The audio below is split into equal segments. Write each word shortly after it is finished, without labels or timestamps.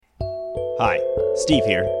Hi, Steve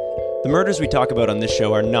here. The murders we talk about on this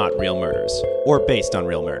show are not real murders, or based on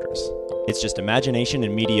real murders. It's just imagination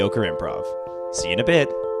and mediocre improv. See you in a bit.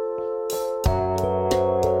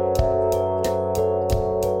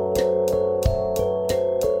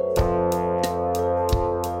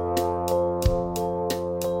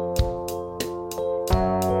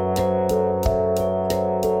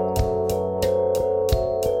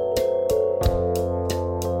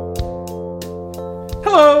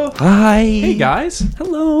 Hi. Hey guys.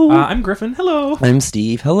 Hello. I'm Griffin. Hello. I'm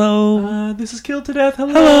Steve. Hello. This is Killed to Death.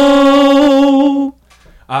 Hello.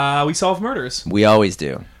 We solve murders. We always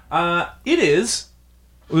do. It is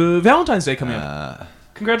Valentine's Day coming up.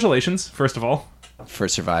 Congratulations, first of all. For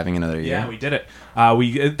surviving another year. Yeah, we did it.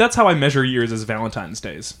 That's how I measure years, as Valentine's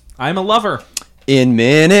Days. I'm a lover. In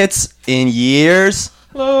minutes, in years.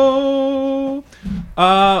 Hello.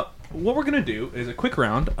 What we're gonna do is a quick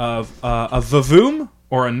round of a vavoom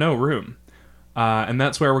or a no room, and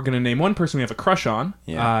that's where we're gonna name one person we have a crush on,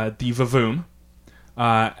 the vavoom,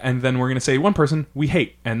 and then we're gonna say one person we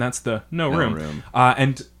hate, and that's the no room.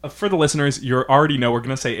 And for the listeners, you already know we're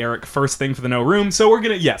gonna say Eric first thing for the no room, so we're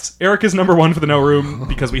gonna Eric is number one for the no room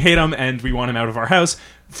because we hate him and we want him out of our house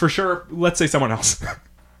for sure. Let's say someone else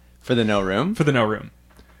For the no room? for the no room,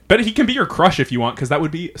 but he can be your crush if you want, because that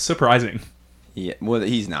would be surprising. Yeah. Well,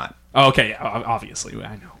 he's not. Oh, okay, yeah, obviously.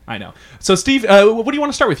 I know. So, Steve, what do you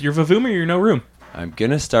want to start with? Your vavoom or your no room? I'm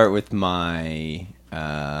going to start with my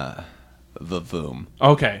vavoom.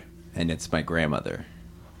 Okay. And it's my grandmother.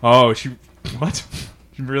 Oh, what?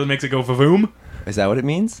 She really makes it go vavoom? Is that what it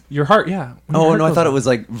means? Your heart, yeah. Oh, no, I thought it was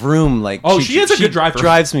like vroom. Like she is a good driver. She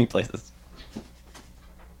drives me places.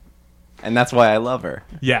 And that's why I love her.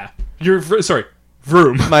 Yeah. Sorry,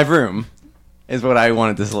 vroom. My vroom is what I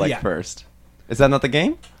wanted to select first. Is that not the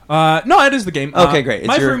game? No, it is the game. Okay, great.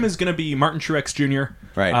 My vroom is going to be Martin Truex Jr.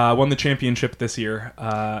 Right. Won the championship this year.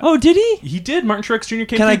 Oh, did he? He did. Martin Truex Jr.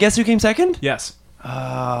 came. Can I guess who came second? Yes.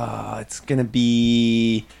 It's going to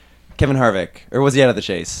be Kevin Harvick. Or was he out of the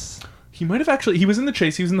chase? He might have actually... He was in the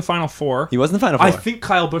chase. He was in the Final Four. He was in the Final Four. I think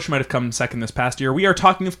Kyle Busch might have come second this past year. We are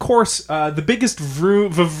talking, of course, the biggest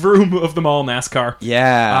vroom of them all, NASCAR.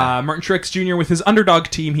 Yeah. Martin Truex Jr. with his underdog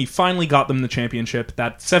team, he finally got them the championship.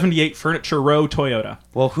 That 78 Furniture Row Toyota.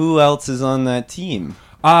 Well, who else is on that team?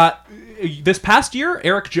 This past year,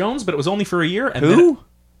 Eric Jones, but it was only for a year. And who?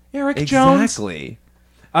 Eric Jones. Exactly.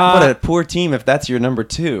 What a poor team if that's your number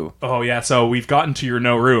two. Oh, yeah, so we've gotten to your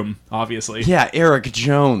no room, obviously. Yeah, Eric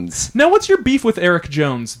Jones. Now, what's your beef with Eric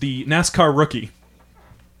Jones, the NASCAR rookie?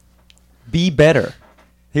 Be better.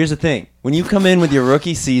 Here's the thing. When you come in with your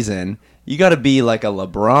rookie season, you got to be like a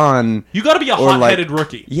LeBron. You got to be a hot-headed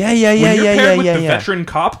rookie. Yeah. When you're paired with the veteran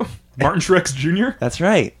cop, Martin Truex Jr. That's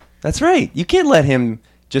right. You can't let him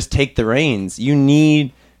just take the reins. You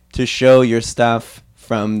need to show your stuff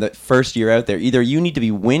from the first year out there. Either you need to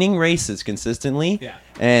be winning races consistently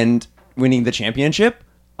and winning the championship,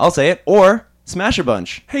 I'll say it, or smash a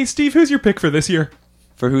bunch. Hey, Steve, who's your pick for this year?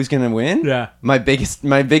 For who's going to win? Yeah. My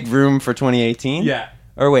big room for 2018? Yeah.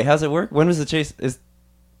 Or wait, how's it work? When was the chase?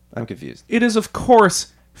 I'm confused. It is, of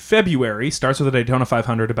course, February. Starts with a Daytona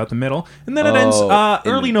 500 about the middle, and then it ends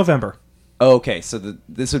early November. Okay, so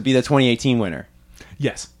this would be the 2018 winner.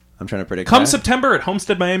 Yes. I'm trying to predict Come that. September at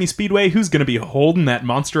Homestead Miami Speedway, who's going to be holding that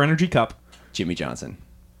Monster Energy Cup? Jimmy Johnson.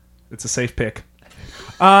 It's a safe pick.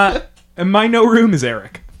 And my no room is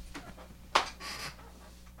Eric.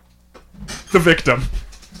 The victim.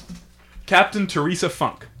 Captain Teresa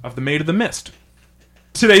Funk of the Maid of the Mist.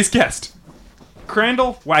 Today's guest.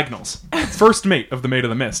 Crandall Wagnalls, first mate of the Maid of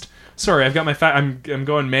the Mist. Sorry, I've got my I'm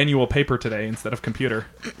going manual paper today instead of computer.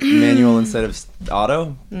 Manual instead of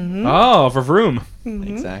auto? Mm-hmm. Oh, for vroom. Mm-hmm.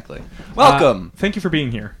 Exactly. Welcome. Thank you for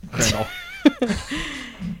being here, Crandall.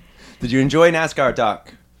 Did you enjoy NASCAR,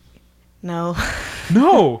 Doc? No.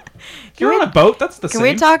 No. You're on a boat. That's the same.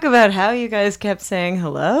 Can we talk about how you guys kept saying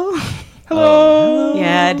hello? Hello.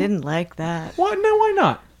 Yeah, I didn't like that. What? No, why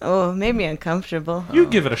not? Oh, it made me uncomfortable. You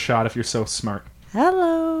give it a shot if you're so smart.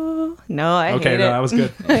 Hello. No, I hate it. Okay, no, that was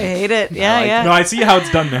good. I hate it. Yeah. No, I see how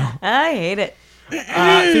it's done now. I hate it.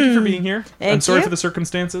 Thank you for being here. Thank I'm sorry you. for the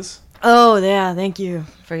circumstances. Oh, yeah. Thank you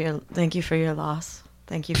for your loss.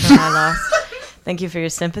 Thank you for my loss. Thank you for your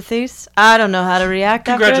sympathies. I don't know how to react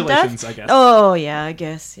after a death. Congratulations, I guess. Oh, yeah, I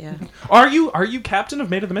guess, yeah. Are you captain of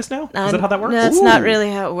Maid of the Mist now? Is that how that works? That's not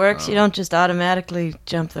really how it works. You don't just automatically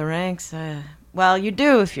jump the ranks. Well, you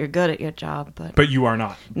do if you're good at your job, but you are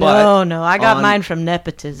not. No, I got mine from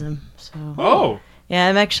nepotism. So. Oh. Yeah,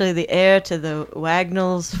 I'm actually the heir to the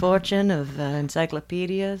Wagnalls fortune of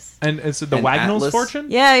encyclopedias. And is it the Wagnalls fortune?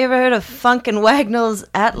 Yeah, you ever heard of Funk and Wagnalls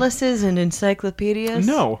atlases and encyclopedias?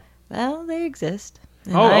 No. Well, they exist.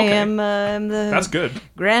 And Oh, okay. I am the That's good.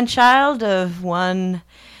 grandchild of one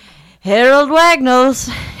Harold Wagnalls.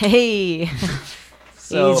 Hey.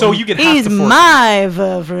 So you get half He's the fortune. my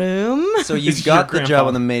Vavroom. So you Is your got the job grandfather.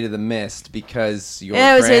 on the Maid of the Mist because your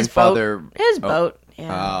Yeah, it was grandfather. His Oh. boat. Yeah.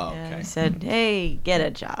 Oh, Yeah, okay. He said, "Hey, get a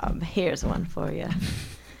job. Here's one for you."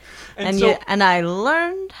 And so, And I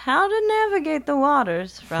learned how to navigate the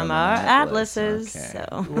waters from From our an atlas, atlases. okay.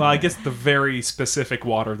 So, well, I guess the very specific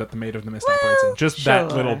water that the Maid of the Mist operates in. Just that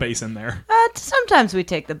sure. little basin there. sometimes we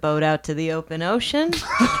take the boat out to the open ocean.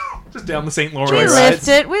 Just down the St. We Lawrence. lift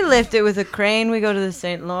it. We lift it with a crane. We go to the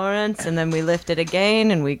St. Lawrence, and then we lift it again,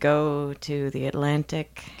 and we go to the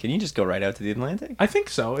Atlantic. Can you just go right out to the Atlantic? I think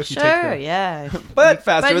so, if you Sure, take the... yeah. But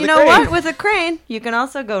faster But with you a know crane. what? With a crane, you can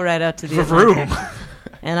also go right out to the Atlantic. Vroom.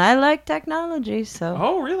 And I like technology, so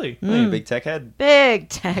Oh, really? Oh, you big tech head. big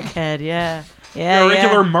tech head, yeah, yeah, You're a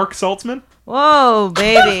regular yeah. Mark Saltzman? Whoa,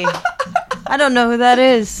 baby! I don't know who that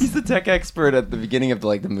is. He's the tech expert at the beginning of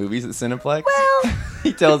like the movies at Cineplex. Well,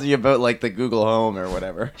 He tells you about like the Google Home or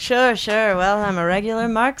whatever. sure. Well, I'm a regular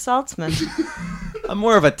Mark Saltzman. I'm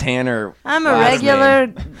more of a Tanner. I'm a last regular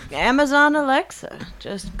name. Amazon Alexa.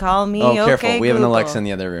 Just call me. Oh, okay, careful! We have an Google. Alexa in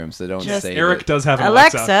the other room, so don't Just say Eric that. does have an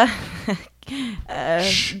Alexa.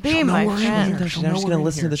 Be my friend. She's just gonna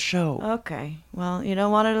listen to the show. Okay. Well, you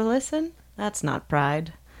don't want her to listen? That's not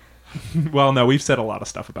pride. Well, no, we've said a lot of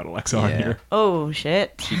stuff about Alexa on Yeah. here. Oh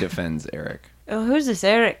shit. She defends Eric. Oh, who's this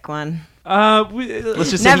Eric one?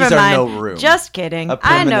 Let's just say Never he's mind. our no room. Just kidding. A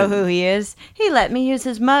I know permanent- who he is. He let me use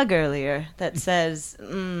his mug earlier that says,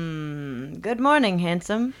 "Good morning,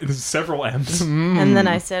 handsome." There's several M's. And then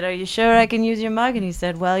I said, "Are you sure I can use your mug?" And he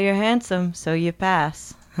said, "Well, you're handsome, so you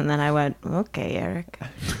pass." And then I went, "Okay, Eric." And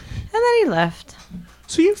then he left.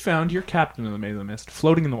 So you found your captain of the Maid of the Mist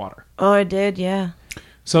floating in the water. Oh, I did, yeah.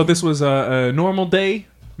 So this was a normal day,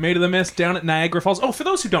 Maid of the Mist, down at Niagara Falls. Oh, for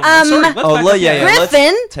those who don't know, sorry, let's Oh, back well, up. yeah. let's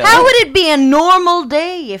Griffin, tell how it. would it be a normal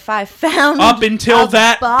day if I found Up until a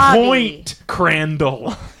that body? point,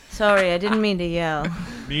 Crandall. Sorry, I didn't mean to yell.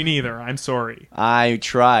 Me neither. I'm sorry. I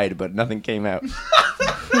tried, but nothing came out.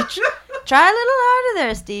 Try a little harder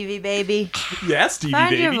there, Stevie, baby. Yes, Stevie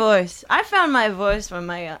Find baby. your voice. I found my voice when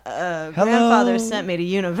my grandfather sent me to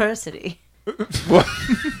university. I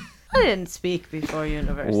didn't speak before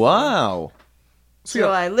university. Wow. So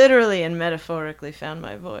I literally and metaphorically found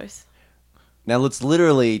my voice. Now let's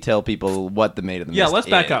literally tell people what the Maid of the Mist Yeah, let's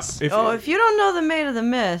back up. is. If you don't know the Maid of the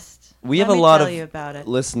Mist, We let have a me lot tell of you about it.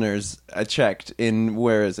 listeners. I checked in,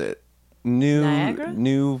 where is it? Niagara?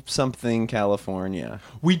 New something, California.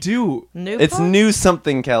 We do. Newport? It's New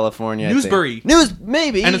something, California. I think. Newsbury.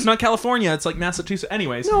 Maybe. And it's not California, it's like Massachusetts.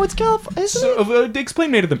 Anyways. No, it's California. So,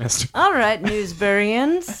 explain Maid of the Mist. All right,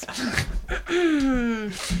 Newsburians.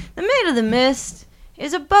 The Maid of the Mist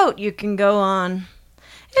is a boat you can go on.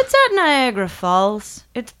 It's at Niagara Falls.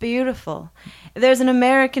 It's beautiful. There's an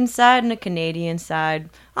American side and a Canadian side.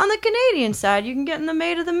 On the Canadian side, you can get in the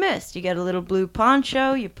Maid of the Mist. You get a little blue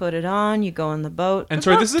poncho, you put it on, you go on the boat. And The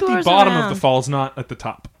sorry, boat this is at the tours bottom of around. the falls, not at the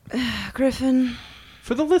top. Griffin,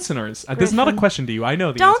 For the listeners, this is not a Griffin. question to you. I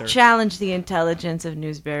know the don't answer. challenge the intelligence of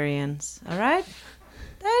Newsburians, all right?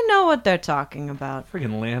 They know what they're talking about.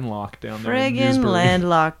 Friggin' landlocked down there. in Friggin' Newsbury.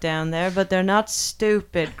 landlocked down there, but they're not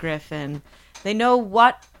stupid, Griffin. They know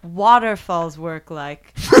what waterfalls work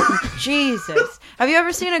like. Jesus. Have you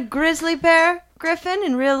ever seen a grizzly bear, Griffin,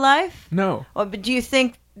 in real life? No. Or but do you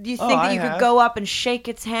think that I you could have. go up and shake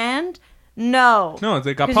its hand? No. No,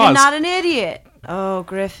 they got Because paused. you're not an idiot. Oh,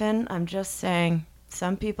 Griffin, I'm just saying.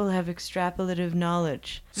 Some people have extrapolative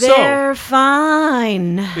knowledge. So- They're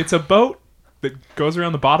fine. It's a boat that goes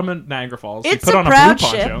around the bottom of Niagara Falls. It's you put a on a proud blue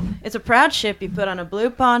ship. poncho. It's a proud ship. You put on a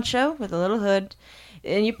blue poncho with a little hood,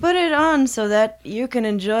 and you put it on so that you can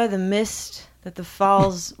enjoy the mist that the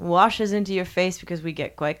falls washes into your face because we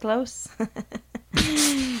get quite close.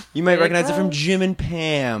 You might Very recognize it from close. Jim and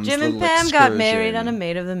Pam's Jim and little Pam got married excursion. on a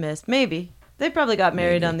Maid of the Mist. Maybe. They probably got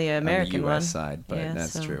married on the American US one. side, but Yeah,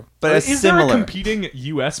 that's so- true. But it's Is there a similar. competing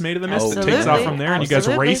U.S. Maid of the Mist that Absolutely. takes off from there and you guys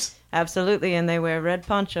Absolutely. race? Absolutely, and they wear red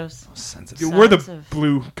ponchos. Sons of- We're the Sons of-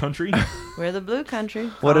 blue country. We're the blue country.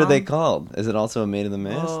 What are they called? Is it also a Maid of the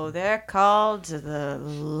Mist? Oh, they're called the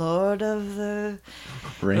Lord of the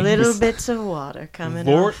Rings? Little Bits of Water coming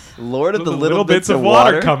Lord, off. Lord of the little bits of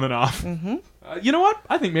water coming off. Mm-hmm. You know what?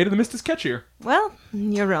 I think Maid of the Mist is catchier. Well,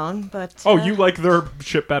 you're wrong, but... Oh, you like their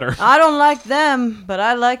ship better. I don't like them, but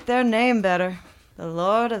I like their name better. The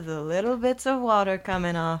Lord of the Little Bits of Water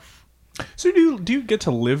coming off. So do you get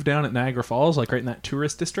to live down at Niagara Falls, like right in that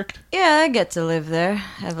tourist district? Yeah, I get to live there. I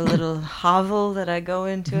have a little hovel that I go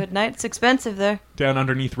into at night. It's expensive there. Down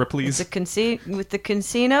underneath Ripley's? With the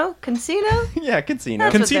casino? Casino? Yeah, casino.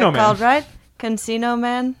 That's Casino what they're man. called, right? Casino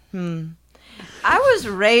man? I was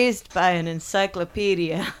raised by an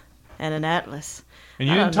encyclopedia and an atlas. And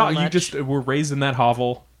you I didn't don't know talk. You much. just were raised in that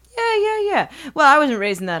hovel. Yeah. Well, I wasn't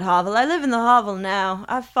raised in that hovel. I live in the hovel now.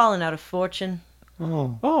 I've fallen out of fortune.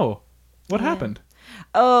 Oh, what happened?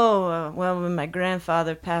 Oh, well, when my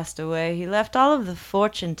grandfather passed away, he left all of the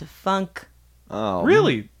fortune to funk. Oh,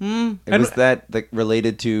 Really? And was that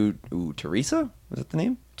related to Teresa? Was that the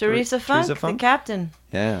name? Teresa Funk, the captain.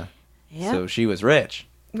 Yeah. Yeah. So she was rich.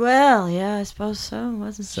 Well, yeah, I suppose so,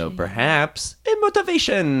 wasn't she? So perhaps a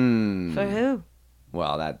motivation. For who?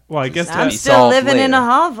 Well, I guess I'm be still solved living in later. a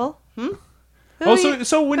hovel.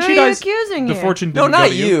 So when who she are you dies, accusing the me? fortune No, didn't go not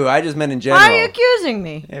to you. I just meant in general. Why are you accusing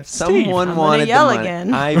me? If Steve, someone I'm gonna wanted yell the money,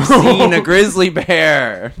 again. I've seen a grizzly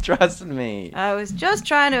bear. Trust me. I was just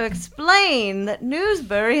trying to explain that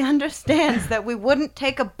Newsbury understands that we wouldn't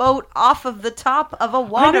take a boat off of the top of a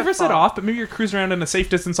waterfall. I never said off, but maybe you're cruising around in a safe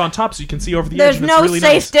distance on top so you can see over the There's edge. And no it's really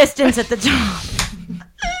safe nice. distance at the top.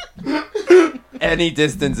 Any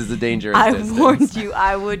distance is a dangerous I distance. warned you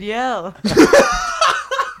I would yell.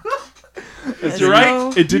 You're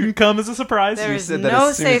right. It didn't come as a surprise. There is said that no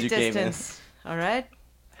as soon as safe you came in. distance. All right?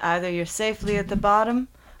 Either you're safely at the bottom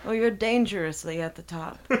or you're dangerously at the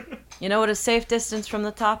top. You know what a safe distance from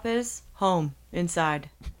the top is? Home, inside.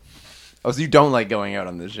 Oh, so you don't like going out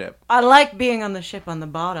on the ship? I like being on the ship on the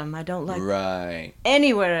bottom. I don't like Right.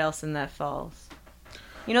 anywhere else in that falls.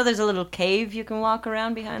 You know there's a little cave you can walk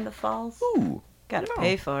around behind the falls? Ooh. Gotta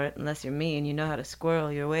pay for it unless you're me and you know how to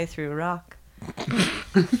squirrel your way through rock.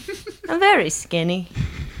 I'm very skinny.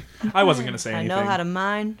 I wasn't going to say I anything. know how to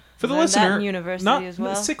mine. For the Learned that listener, in university as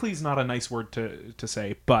well. sickly's not a nice word to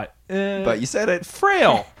say, but But you said it.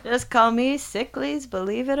 frail. Just call me Sicklies,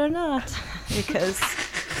 believe it or not. Because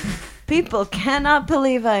people cannot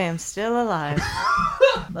believe I am still alive.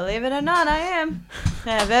 Believe it or not, I am. I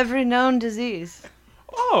have every known disease.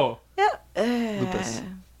 Oh, Yeah. Lupus.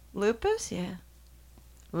 Lupus? Yeah.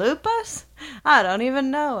 Lupus? I don't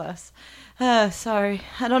even know us. Sorry.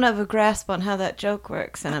 I don't have a grasp on how that joke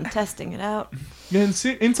works, and I'm testing it out. yeah,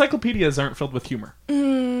 encyclopedias aren't filled with humor.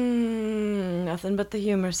 Nothing but the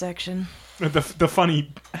humor section. The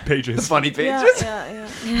funny pages. Funny pages.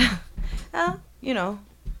 Yeah. Well, you know,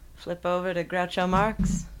 flip over to Groucho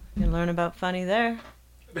Marx. You can learn about funny there.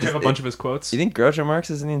 They have a bunch of his quotes. You think Groucho Marx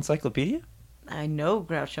is in the encyclopedia? I know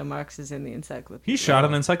Groucho Marx is in the encyclopedia. He shot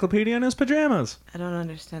an encyclopedia in his pajamas. I don't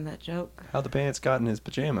understand that joke. How the pants got in his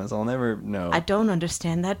pajamas? I'll never know. I don't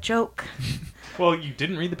understand that joke. Well, you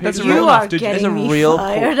didn't read the pages That's well You enough, are did That's you? a getting me real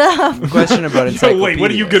fired up. Question about Yo, encyclopedias. wait, what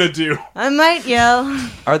are you gonna do? I might yell.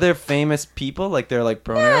 Are there famous people? Like they're like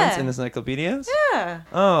pronouns Yeah. in encyclopedias? Yeah.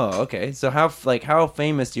 Oh, okay. So how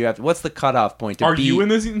famous do you have to, what's the cutoff point to Are be? you in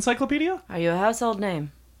this encyclopedia? Are you a household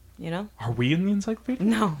name? You know? Are we in the encyclopedia?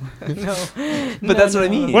 No. No. But that's what I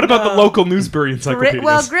mean. What about the local Newsbury encyclopedias?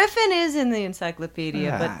 Well, Griffin is in the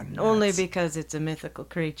encyclopedia, Ah, but only nuts. because it's a mythical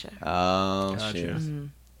creature. Oh, Gotcha. shoot.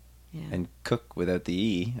 Yeah. And cook without the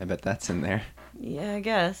E. I bet that's in there. Yeah, I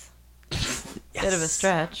guess. Bit of a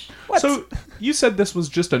stretch. So you said this was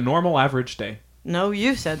just a normal average day. No,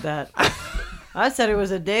 you said that. I said it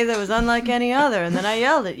was a day that was unlike any other, and then I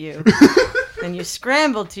yelled at you. And you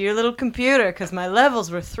scrambled to your little computer because my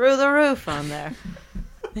levels were through the roof on there.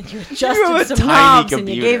 And you have adjusted a some tiny knobs and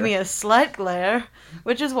you computer. gave me a slight glare,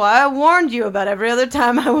 which is why I warned you about every other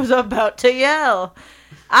time I was about to yell.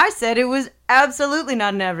 I said it was absolutely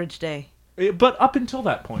not an average day. But up until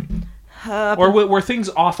that point. Or were things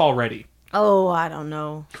off already? Oh, I don't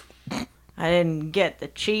know. I didn't get the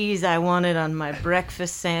cheese I wanted on my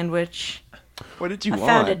breakfast sandwich. What did you I want?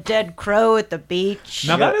 found a dead crow at the beach.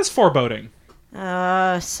 Now that is foreboding.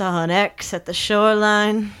 Saw an X at the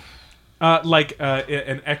shoreline. Like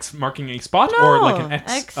an X marking a spot, No, or like an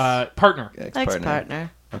X, X. partner.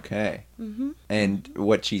 Ex-partner. Okay. Mm-hmm. And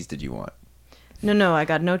what cheese did you want? No, I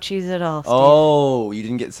got no cheese at all, Steve. Oh, you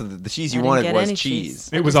didn't get... So the cheese I you didn't wanted get was any cheese.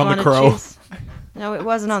 It I was just on the wanted crow. cheese. No, it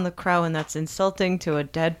wasn't on the crow, and that's insulting to a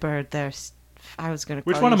dead bird there. I was going to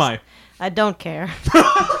Which one am I? I don't care.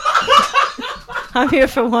 I'm here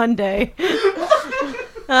for one day.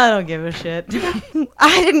 I don't give a shit.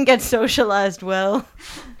 I didn't get socialized well.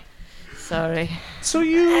 Sorry. So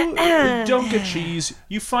you don't get cheese.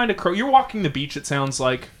 You find a crow. You're walking the beach, it sounds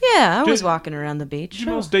like. Yeah, I was Did- walking around the beach. Do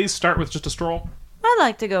most days start with just a stroll? I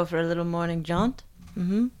like to go for a little morning jaunt.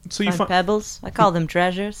 Mm-hmm. So you Find find... pebbles. I call them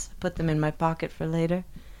treasures. Put them in my pocket for later.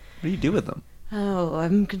 What do you do with them? Oh,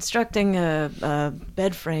 I'm constructing a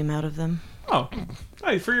bed frame out of them. Oh,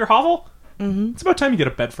 hey, for your hovel? Mm-hmm. It's about time you get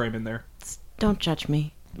a bed frame in there. Don't judge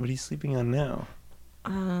me. What are you sleeping on now?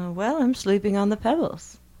 Well, I'm sleeping on the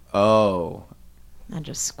pebbles. Oh. I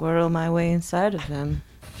just squirrel my way inside of them.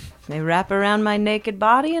 They wrap around my naked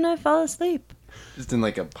body and I fall asleep. Just in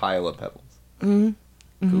like a pile of pebbles.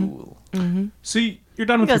 Mm-hmm. Cool. Mm-hmm. So you're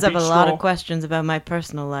done You with your guys have beach a lot stroll. of questions about my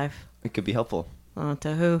personal life. It could be helpful. Oh,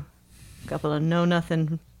 to who? A couple of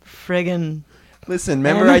know-nothing friggin' Listen,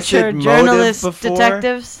 remember I said amateur motive journalist before?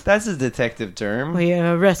 detectives? That's a detective term. Will you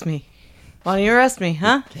arrest me? Why don't you arrest me,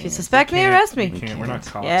 huh? If you suspect me, arrest me. We can't. We're not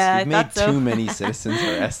cops. Yeah, We've I made thought so. too many citizens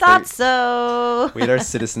arrested. Thought so. We had our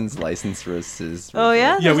citizens license roses. Oh,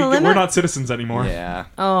 yeah? Yeah, There's a limit? we're not citizens anymore. Yeah.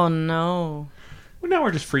 Oh, no. Well, now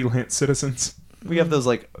we're just freelance citizens. We have those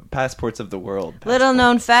like passports of the world. Little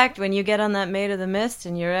known fact, when you get on that Maid of the Mist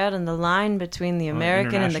and you're out in the line between the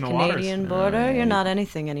American and the international waters. Canadian border, you're not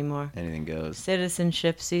anything anymore. Anything goes.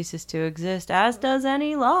 Citizenship ceases to exist, as does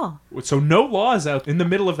any law. So no laws out in the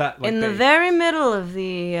middle of that. Like, In the very middle of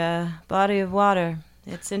the body of water,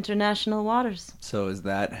 it's international waters. So is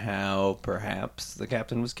that how perhaps the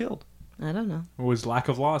captain was killed? I don't know. it was lack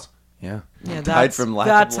of laws. Yeah. Yeah, Died from lack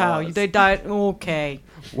that's of how laws. they died. Okay.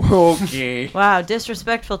 Okay. Wow,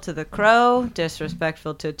 disrespectful to the crow,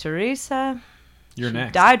 disrespectful to Teresa. You're She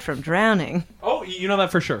next. died from drowning. Oh, you know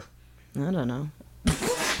that for sure. I don't know.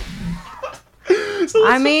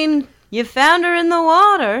 I mean, you found her in the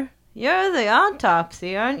water. You're the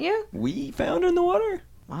autopsy, aren't you? We found her in the water?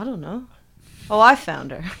 I don't know. Oh, I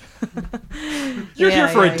found her. You're Yeah, here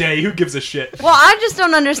for yeah, a day. Who gives a shit? Well, I just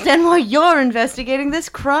don't understand why you're investigating this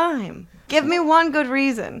crime. Give me one good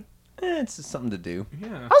reason. It's just something to do.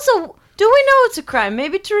 Yeah. Also, do we know it's a crime?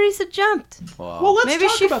 Maybe Teresa jumped. Well, let's Maybe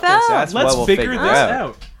talk she about fell. this. That's Let's what we'll figure figure this out.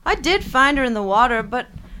 out. I did find her in the water, but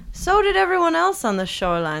so did everyone else on the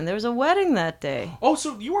shoreline. There was a wedding that day. Oh,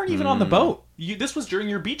 so you weren't even on the boat. This was during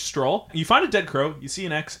your beach stroll. You find a dead crow. You see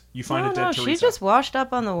an ex. You find a dead No, Teresa. she just washed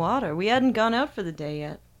up on the water. We hadn't gone out for the day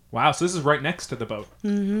yet. Wow, so this is right next to the boat.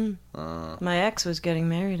 Mm-hmm. My ex was getting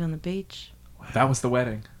married on the beach. That was the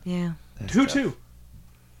wedding. Yeah. Who to?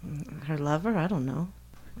 Her lover? I don't know.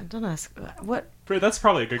 I don't ask. What? That's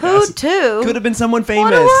probably a good Who guess. to? Could have been someone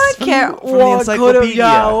famous. What do I care? From the What encyclopedia. could've-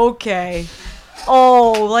 Yeah, okay.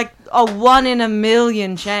 Oh, like a 1 in a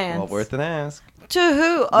million chance. Well, worth an ask. To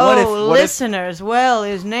who? What Oh, if- what if- listeners. Well,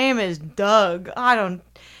 his name is Doug. I don't.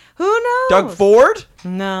 Who knows? Doug Ford?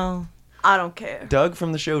 No, I don't care. Doug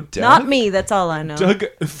from the show Doug? Not me. That's all I know. Doug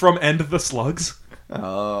from End of the Slugs.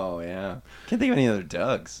 Oh, yeah. Can't think of any other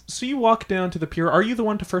Dougs. So you walk down to the pier. Are you the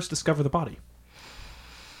one to first discover the body?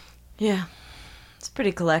 Yeah, it's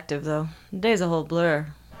pretty collective though. The day's a whole blur.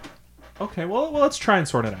 Okay, well, let's try and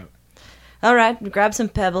sort it out. All right, grab some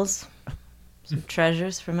pebbles, some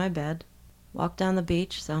treasures for my bed. Walked down the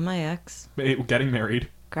beach, saw my ex, Getting married.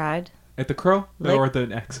 cried. At the crow? Like- Or the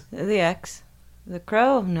ex? The ex. The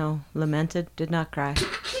crow, no, lamented, did not cry.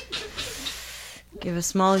 Give a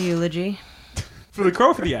small eulogy For the crow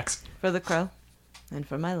or for the ex? for the crow and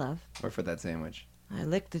for my love. Or for that sandwich. I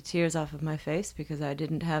licked the tears off of my face because I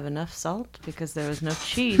didn't have enough salt because there was no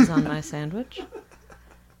cheese on my sandwich.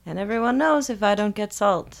 And everyone knows if I don't get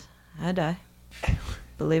salt, I die.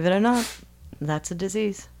 Believe it or not, that's a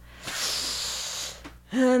disease.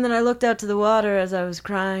 And then I looked out to the water as I was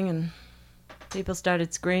crying and people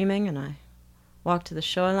started screaming and I walked to the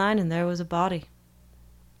shoreline and there was a body.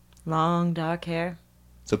 Long dark hair,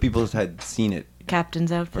 So people had seen it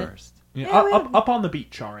captain's outfit. first. Yeah, Yeah, we up on the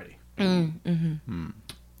beach already. Mm-hmm.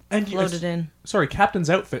 And you- Floated in. Sorry, captain's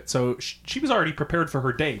outfit. So she was already prepared for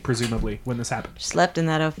her day, presumably, when this happened. Slept in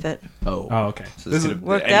that outfit. Oh. Oh, okay. So This this is could've-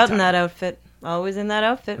 Worked Anytime. out in that outfit. Always in that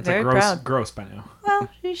outfit. it's Very like gross, proud. gross by now. Well,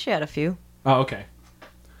 she had a few. Oh, okay.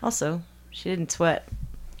 Also, she didn't sweat.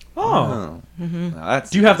 Oh. Well, that's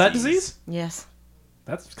Do you have that disease? Yes.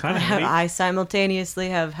 That's kind of handy. I simultaneously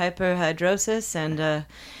have hyperhidrosis and a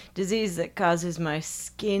disease that causes my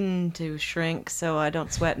skin to shrink so I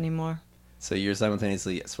don't sweat anymore. So you're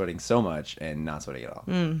simultaneously sweating so much and not sweating at all.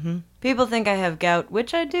 Mm-hmm. People think I have gout,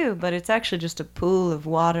 which I do, but it's actually just a pool of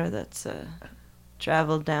water that's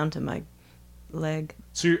traveled down to my leg.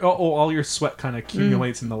 So all your sweat kind of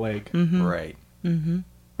accumulates in the leg. Right. Mm-hmm.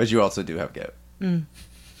 But you also do have gout.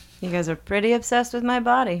 You guys are pretty obsessed with my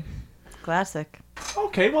body. Classic.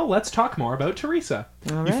 Okay, well, let's talk more about Teresa.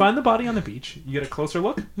 All You right. find the body on the beach. You get a closer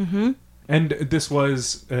look. Mm-hmm. And this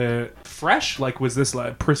was fresh? Like, was this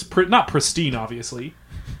like not pristine, obviously?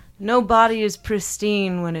 No body is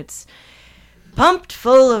pristine when it's pumped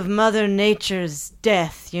full of Mother Nature's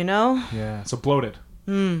death, you know? Yeah. So bloated.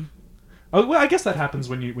 Oh, well, I guess that happens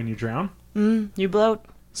when you drown. You bloat.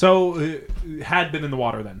 So, had been in the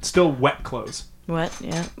water then. Still wet clothes. Wet,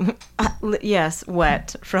 yeah. Yes,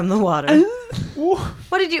 wet from the water.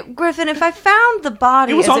 What did you... Griffin, if I found the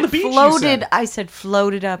body... It was as on the beach, you floated, said. I said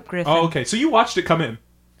floated up, Griffin. Oh, okay. So you watched it come in.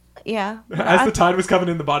 Yeah. As the tide was coming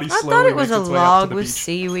in, the body I slowly thought it was makes a its way up to log the with beach.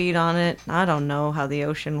 seaweed on it. I don't know how the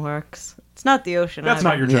ocean works. It's not the ocean That's either.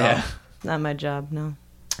 not your job. Yeah. Not my job, no.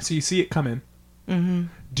 So you see it come in. Mm-hmm.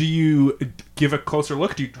 Do you give a closer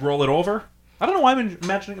look? Do you roll it over? I don't know why I'm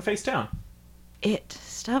imagining it face down. It.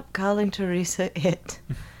 Stop calling Teresa it.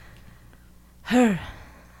 Her.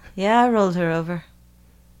 Yeah, I rolled her over.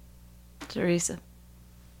 Teresa.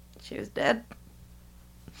 She was dead.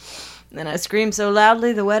 Then I screamed so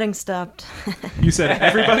loudly the wedding stopped. You said,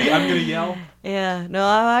 everybody, I'm going to yell. Yeah, no,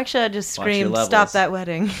 actually I just Watch your screamed, levels. stop that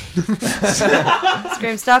wedding.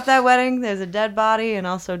 Screamed, stop that wedding, there's a dead body, and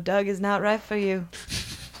also Doug is not right for you.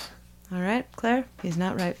 All right, Claire, he's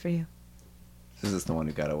not right for you. This is the one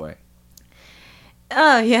who got away.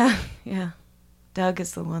 Oh, yeah. Doug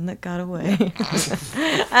is the one that got away.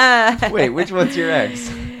 Wait, which one's your ex?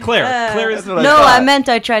 Claire is... That's what I No, thought. I meant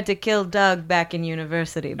I tried to kill Doug back in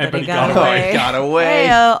university, but he got away. away. Oh, he got away.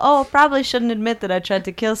 Hey, probably shouldn't admit that I tried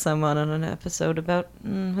to kill someone on an episode about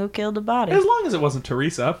who killed a body. As long as it wasn't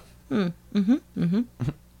Teresa. Mm-hmm. When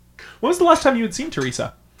was the last time you had seen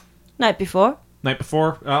Teresa? Night before. Night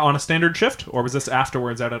before, on a standard shift? Or was this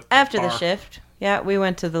afterwards out at After bar? the shift. Yeah, we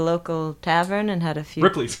went to the local tavern and had a few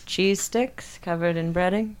Ripley's. cheese sticks covered in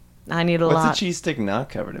breading. I need a What's lot. a cheese stick not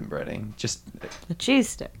covered in breading? Just A cheese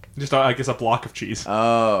stick. Just, I guess, a block of cheese.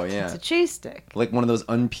 oh It's yeah, a cheese stick. like one of those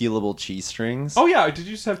unpeelable cheese strings. Oh, yeah, did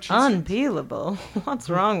you just have cheese? Unpeelable. What's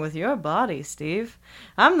wrong with your body, Steve?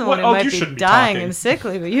 I'm the What? one who Oh, might you be shouldn't be dying talking. and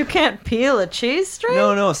sickly, but you can't peel a cheese string?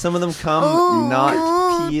 No, some of them come not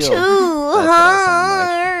peeled. Too That's what I sound like.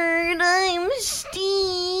 hard. I'm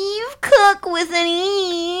Steve Cook with an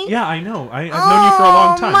E. Yeah, I know. I've known you for a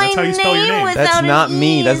long time. my That's how you spell your name. was- That's Without not an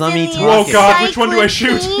me. E That's not me in the talking. Oh, God, which one do I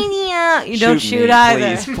shoot? encyclopedia. You don't shoot me,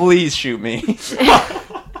 either. Please shoot me.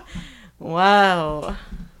 Wow.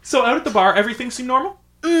 So out at the bar, everything seemed normal?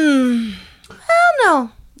 Well,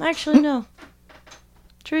 no. Actually, no.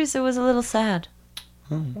 Teresa was a little sad.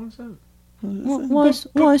 What is that? Why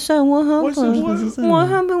sad? What happened? What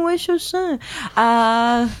happened? Why so sad?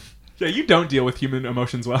 Yeah, you don't deal with human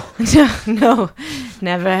emotions well. No.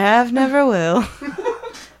 Never have, never will.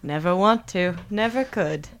 Never want to, never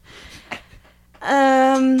could.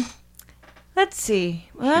 Let's see.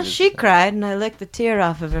 Well, she cried, and I licked the tear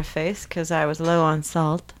off of her face because I was low on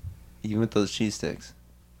salt. Even with those cheese sticks.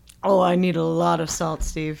 Oh, I need a lot of salt,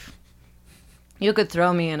 Steve. You could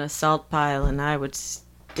throw me in a salt pile, and I would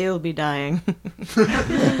still be dying.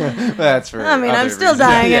 That's for. I mean, other I'm still reasons.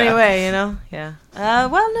 dying Yeah. anyway, you know? Yeah.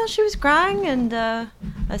 Well, no, she was crying, and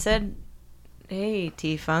I said, hey,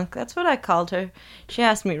 T-Funk. That's what I called her. She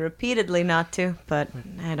asked me repeatedly not to, but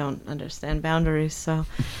I don't understand boundaries, so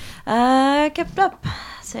I kept up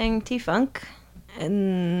saying T-Funk.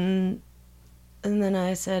 And then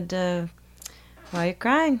I said, why are you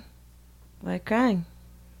crying? Why are you crying?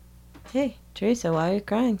 Hey, Teresa, why are you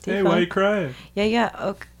crying? Hey, T-Funk? why are you crying? Yeah.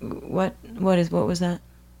 Okay. What was that?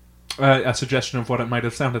 A suggestion of what it might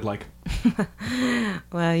have sounded like.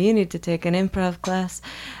 Well, you need to take an improv class.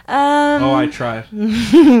 Oh, I tried.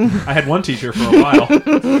 I had one teacher for a while.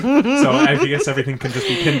 So I guess everything can just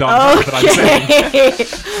be pinned on her that I'm saying.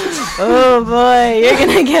 Oh boy, you're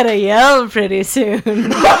gonna get a yell pretty soon. You're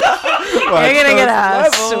gonna get a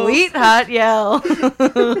sweet hot yell.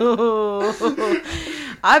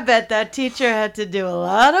 I bet that teacher had to do a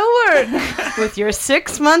lot of work with your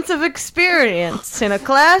 6 months of experience in a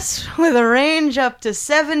class with a range up to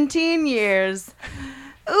 17 years.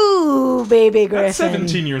 Ooh, baby Griffin. That's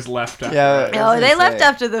 17 years left after. Yeah. that. Oh, they left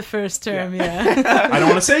after the first term, yeah. I don't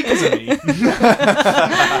want to say because of me.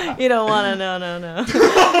 You don't want to, no.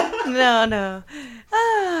 No.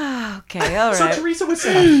 Ah, okay, all So right. Teresa was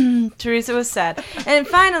sad. Teresa was sad. And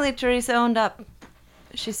finally, Teresa owned up.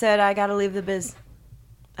 She said, I gotta leave the biz.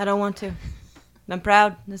 I don't want to. I'm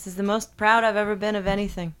proud. This is the most proud I've ever been of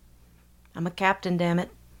anything. I'm a captain, damn it.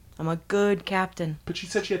 I'm a good captain. But she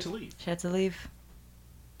said she had to leave. She had to leave.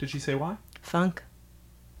 Did she say why? Funk.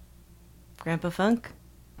 Grandpa Funk.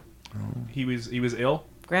 He was ill.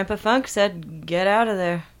 Grandpa Funk said, get out of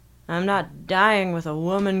there. I'm not dying with a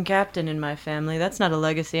woman captain in my family. That's not a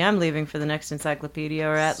legacy I'm leaving for the next encyclopedia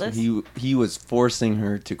or atlas. He was forcing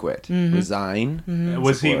her to quit, resign.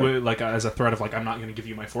 Was he Support. like as a threat of like I'm not going to give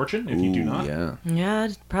you my fortune if you do Ooh, not? Yeah. Yeah,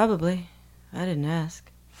 probably. I didn't ask.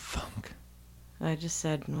 Funk. I just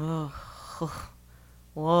said,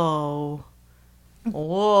 whoa.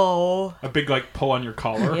 Whoa. A big, like, pull on your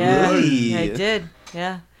collar? Yeah, Hey. I did.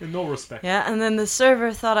 Yeah. In no respect. Yeah, and then the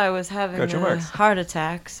server thought I was having Got your a marks. heart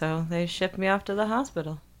attack, so they shipped me off to the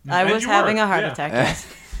hospital. And I was you having were, a heart yeah. attack, yes.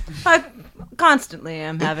 I constantly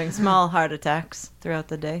am having small heart attacks throughout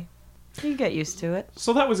the day. You get used to it.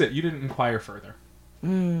 So that was it. You didn't inquire further.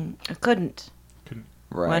 I couldn't.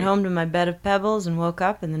 Right. Went home to my bed of pebbles and woke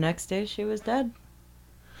up, and the next day she was dead.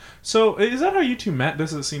 So, is that how you two met?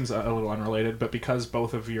 Seems a little unrelated, but because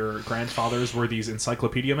both of your grandfathers were these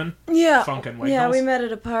encyclopedia men? Yeah. Funk and Yeah, Wagnalls? we met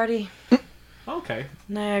at a party. Okay.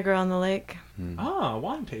 Niagara on the Lake. Ah,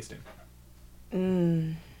 wine tasting.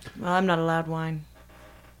 Well, I'm not allowed wine.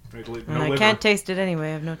 No And I liver. can't taste it anyway.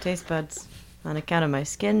 I have no taste buds. On account of my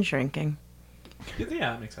skin shrinking. Yeah,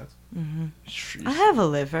 that makes sense. I have a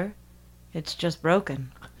liver. It's just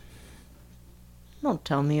broken. Don't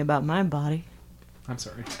tell me about my body. I'm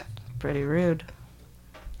sorry. Pretty rude.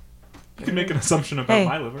 You can make an assumption about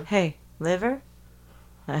my liver. Hey, liver?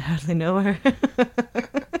 I hardly know her.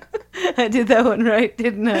 I did that one right,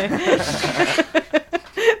 didn't I?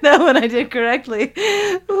 That one I did correctly.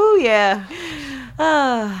 Ooh, yeah.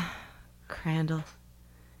 Ah, Crandall.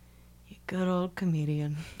 You good old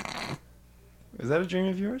comedian. Is that a dream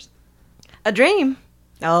of yours? A dream?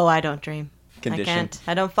 Oh, I don't dream. Condition. I can't.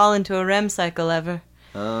 I don't fall into a REM cycle ever.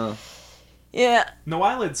 Oh. Yeah. No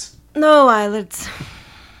eyelids. No eyelids.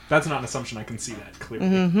 That's not an assumption. I can see that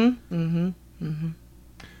clearly. What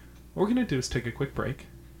we're going to do is take a quick break.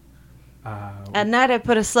 At night, I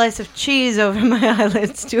put a slice of cheese over my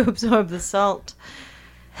eyelids to absorb the salt.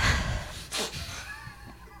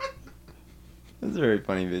 That's a very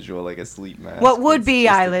funny visual, like a sleep mask. What would It's be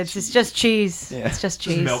just a eyelids? It's just cheese. Yeah. It's just just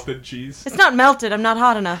cheese. melted cheese. It's not melted. I'm not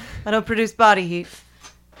hot enough. I don't produce body heat.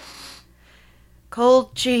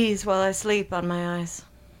 Cold cheese while I sleep on my eyes.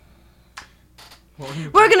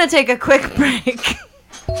 We're gonna take a quick break.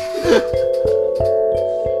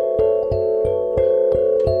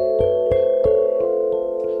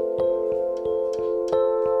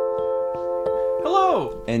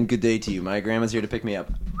 Hello. And good day to you. My grandma's here to pick me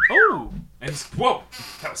up. Oh. And whoa,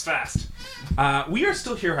 that was fast. We are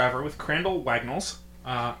still here, however, with Crandall Wagnalls.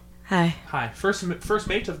 Hi. Hi, first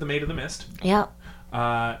mate of the Maid of the Mist. Yep.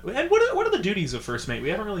 And what are the duties of first mate? We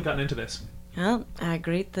haven't really gotten into this. Well, I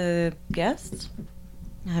greet the guests.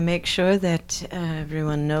 I make sure that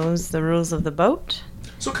everyone knows the rules of the boat.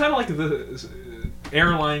 So kind of like the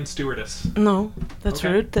airline stewardess. No, that's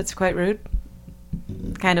Okay. rude. That's quite rude.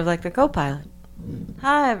 Kind of like the co-pilot.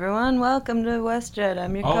 Hi, everyone. Welcome to WestJet.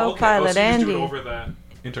 I'm your co-pilot, so you just Andy. do it over the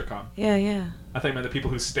intercom. Yeah, yeah. I thought you meant the people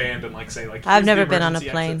who stand and say I've "Here's never the been on a emergency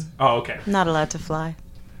plane. exits." Oh, okay. I'm not allowed to fly.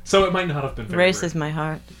 So it might not have been very Races rude. my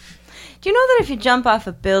heart. Do you know that if you jump off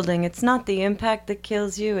a building, it's not the impact that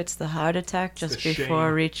kills you, it's the heart attack just the before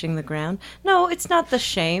shame. reaching the ground? No, it's not the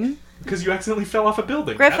shame. Because you accidentally fell off a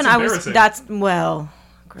building. Griffin, That's embarrassing.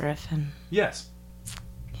 Griffin, Yes.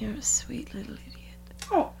 you're a sweet little idiot.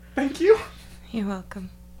 Oh, thank you. You're welcome.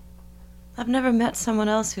 I've never met someone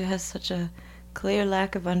else who has such a clear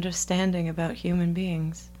lack of understanding about human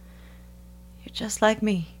beings. You're just like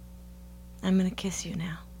me. I'm gonna kiss you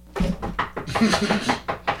now.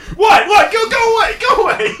 What? Go away! Go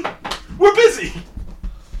away! We're busy!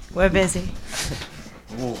 We're busy.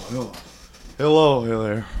 Oh, hello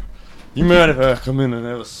there. You mind if I come in and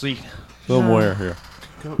have a seat somewhere here?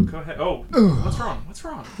 Go ahead. Oh, what's wrong? What's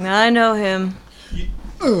wrong? I know him.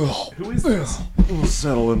 Who is this? We'll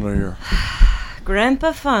settle in here.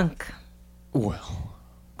 Grandpa Funk. Well,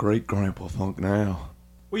 great Grandpa Funk now.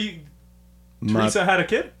 Well, My- Teresa had a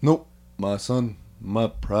kid? Nope, my son, my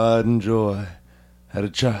pride and joy, had a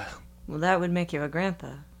child. Well, that would make you a grandpa.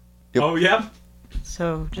 Yep. Oh, yeah?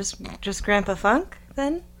 So, just Grandpa Funk,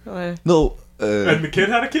 then? Or No, And the kid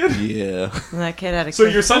had a kid? yeah, that kid had a So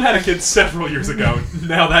kid? your son had a kid several years ago.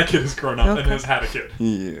 Now that kid has grown up and Okay. has had a kid.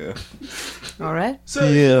 yeah, All right. So,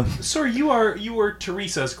 yeah, sir, you were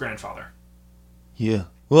Teresa's grandfather. yeah.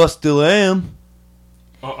 Well, I still am.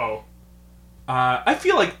 Uh-oh. I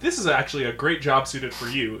feel like this is actually a great job suited for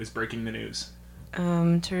you, is breaking the news.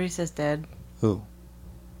 Teresa's dead. Oh.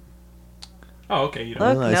 Oh, okay, you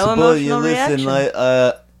don't. Look, I no suppose you emotional listen.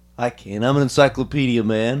 reaction. I can't. I'm an encyclopedia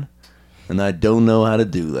man, and I don't know how to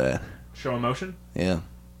do that. Show emotion? Yeah,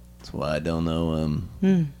 that's why I don't know.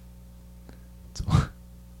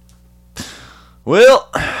 Well,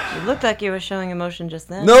 It looked like you were showing emotion just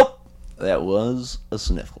then. nope. That was a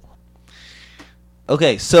sniffle.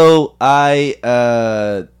 Okay, so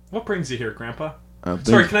What brings you here, Grandpa? I've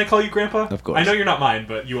Sorry, been- can I call you Grandpa? Of course. I know you're not mine,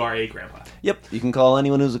 but you are a grandpa. Yep, you can call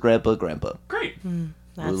anyone who's a grandpa grandpa. Great.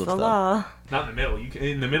 That's Rule of the thumb. law. Not in the middle.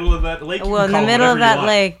 In the middle of that lake. You Well, can in the call middle of whatever you that want.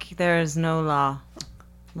 lake, there is no law.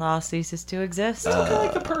 Law ceases to exist. It's kind of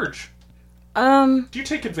like the purge. Um, Do you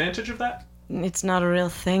take advantage of that? it's not a real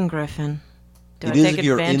thing, Griffin. Do It I is take if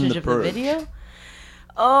you're in advantage the of the purge. video?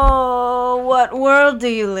 Oh, what world do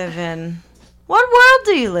you live in? What world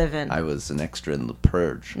do you live in? I was an extra in The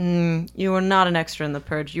Purge. You were not an extra in The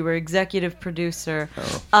Purge. You were executive producer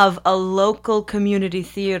Oh. of a local community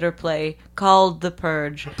theater play called The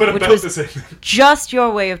Purge, But which about was the same thing. just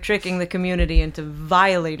your way of tricking the community into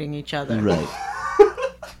violating each other. Right.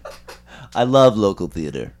 I love local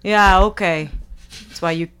theater. Yeah, okay. That's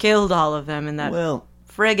why you killed all of them in that Well,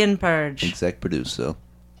 friggin' Purge. exec producer.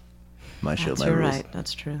 My show, That's my you're rules. right.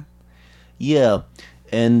 That's true. Yeah,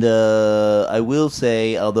 and I will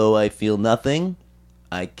say, although I feel nothing,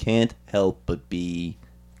 I can't help but be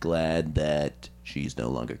glad that she's no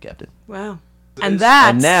longer captain. Wow. And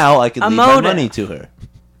that's And now I can a leave my motive. money to her.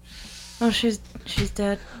 Oh, she's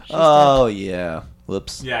dead. She's Oh, yeah.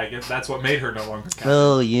 Whoops. Yeah, I guess that's what made her no longer captain.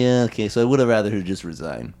 Oh, yeah, okay, so I would have rather her just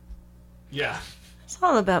resign. Yeah. dead. It's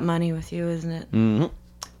all about money with you, isn't it? Mm-hmm.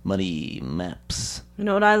 Money maps. You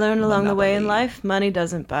know what I learned along the way in Monopoly. life? Money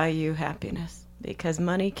doesn't buy you happiness. Because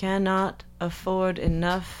money cannot afford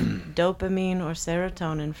enough dopamine or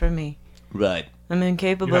serotonin for me. Right. I'm You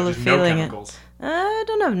incapable have of just no feeling it. chemicals. I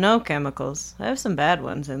don't have no chemicals. I have some bad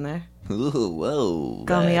ones in there. Ooh, whoa.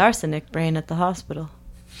 Call me right. arsenic brain at the hospital.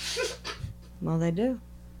 Well, they do.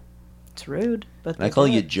 It's rude, but I they call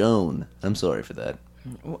do you it. Joan. I'm sorry for that.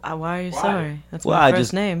 Why are you Why? sorry? That's Well, my I first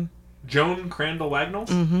just- name. Joan Crandall Wagnalls?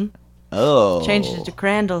 Mm-hmm. Oh. Changed it to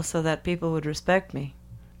Crandall so that people would respect me.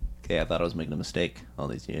 Okay, I thought I was making a mistake all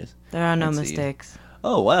these years. There are no Let's see. mistakes.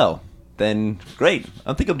 Oh, wow. Then, great.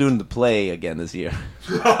 I think I'm doing the play again this year.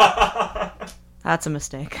 That's a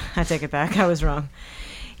mistake. I take it back. I was wrong.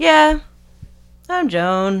 Yeah, I'm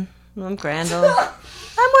Joan. I'm Crandall.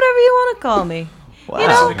 I'm whatever you want to call me. Wow. You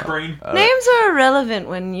know- Arsenic brain. Names are irrelevant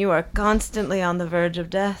when you are constantly on the verge of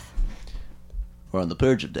death. We're on the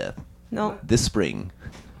purge of death. No. This spring.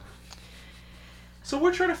 So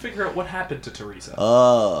we're trying to figure out what happened to Teresa.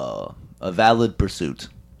 Oh, a valid pursuit.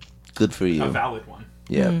 Good for you. A valid one.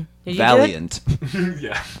 Yeah. Did you do it? Valiant.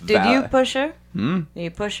 Yeah. Did you push her? Hmm? Did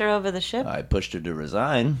you push her over the ship? I pushed her to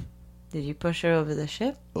resign. Did you push her over the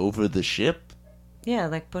ship? Over the ship? Yeah,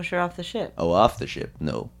 like push her off the ship. Oh, off the ship.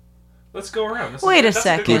 No. Let's go around. Wait a That's good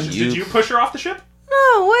second. question. You- Did you push her off the ship?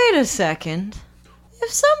 No, wait a second.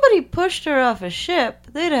 If somebody pushed her off a ship,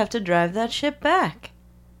 they'd have to drive that ship back.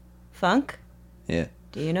 Funk, Yeah.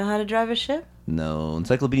 do you know how to drive a ship? No.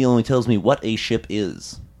 Encyclopedia only tells me what a ship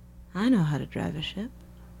is. I know how to drive a ship.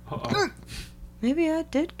 Uh-oh. Maybe I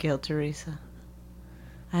did kill Teresa.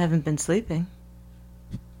 I haven't been sleeping.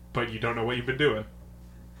 But you don't know what you've been doing.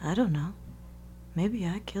 I don't know. Maybe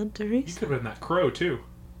I killed You Teresa. could have been that crow, too.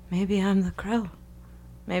 Maybe I'm the crow.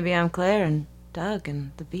 Maybe I'm Claire and Doug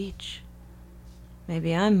and the beach.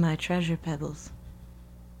 Maybe I'm my treasure pebbles.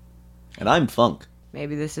 And I'm Funk.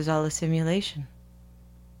 Maybe this is all a simulation.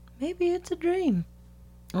 Maybe it's a dream.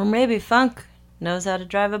 Or maybe Funk knows how to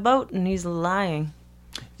drive a boat and he's lying.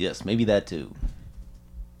 Yes, maybe that too.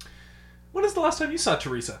 When is the last time you saw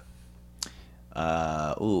Teresa?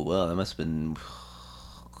 Well, that must have been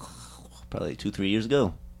probably 2-3 years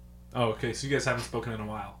ago. Oh, okay, so you guys haven't spoken in a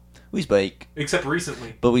while. We spake. Except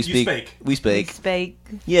recently. But we You speak. spake. We spake. Spake.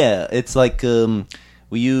 Yeah, it's like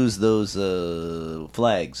we use those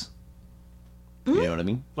flags. You know what I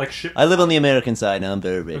mean? Like ship. I live on the American side now. I'm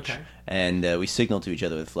very rich, Okay. and we signal to each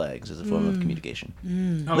other with flags as a form of communication.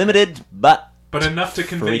 Okay. Limited, but But enough to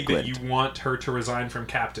convey frequent. that you want her to resign from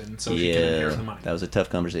captain so she can inherit the yeah, money. that was a tough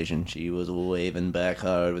conversation. She was waving back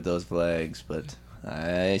hard with those flags, but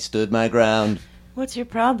I stood my ground. What's your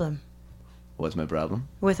problem? What's my problem?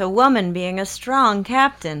 With a woman being a strong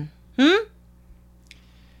captain.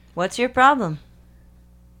 What's your problem?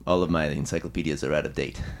 All of my encyclopedias are out of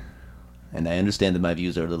date. And I understand that my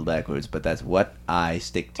views are a little backwards, but that's what I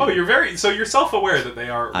stick to. Oh, you're self-aware that they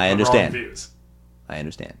are I the understand. wrong views. I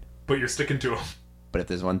understand. But you're sticking to them. But if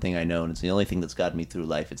there's one thing I know, and it's the only thing that's gotten me through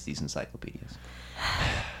life, it's these encyclopedias.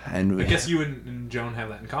 And I guess you and Joan have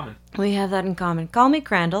that in common. We have that in common. Call me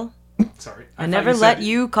Crandall. Sorry. I thought never you let said-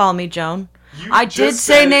 you call me Joan. You I just did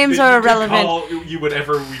say said names that are you could irrelevant. call you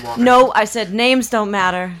whatever we want. No, I said names don't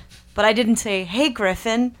matter. But I didn't say, hey,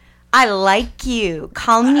 Griffin, I like you.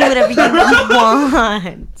 Call me whatever you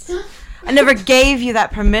want. I never gave you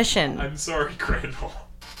that permission. I'm sorry, Crandall.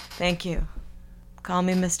 Thank you. Call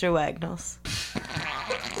me Mr. Wagnalls.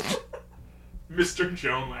 Mr.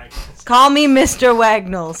 Joan Wagnalls. Call me Mr.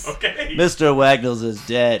 Wagnalls. Okay. Mr. Wagnalls is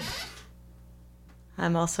dead.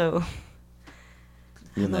 I'm also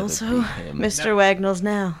You'll I'm never also beat him. Mr. Wagnalls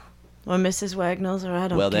now. Or Mrs. Wagnalls, or I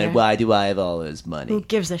don't Well, care. then why do I have all his money? Who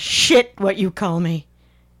gives a shit what you call me?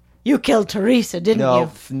 You killed Teresa, didn't No,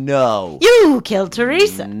 you? no. You killed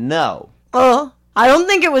Teresa. No. Oh, I don't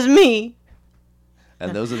think it was me.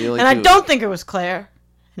 And those are the only And two. I don't think it was Claire.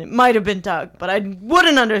 And it might have been Doug, but I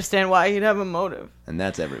wouldn't understand why he'd have a motive. And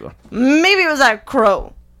that's everyone. Maybe it was that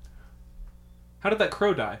crow. How did that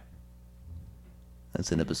crow die?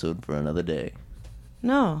 That's an episode for another day.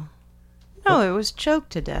 No. No, it was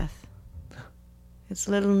choked to death. Its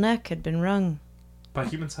little neck had been wrung. By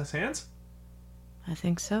human-sized hands? I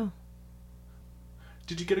think so.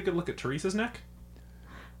 Did you get a good look at Teresa's neck?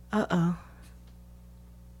 Uh-oh.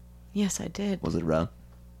 Yes, I did. Was it round?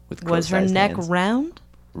 With Was her crow-sized neck hands? round?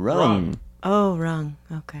 Wrong. Oh, wrong.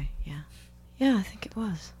 Okay, yeah. Yeah, I think it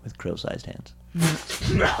was. With crow-sized hands.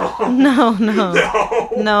 No,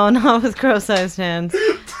 not with crow-sized hands.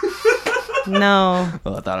 No,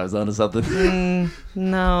 Oh, I thought I was onto something.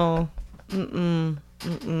 no.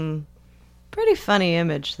 Mm-mm. Pretty funny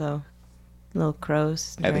image, though. Little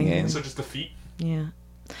crows. Having staring at hands. So just the feet? Yeah.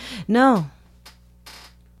 No.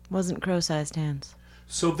 Wasn't crow-sized hands.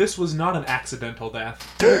 So this was not an accidental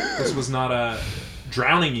death. This was not a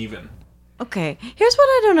drowning even. Okay, here's what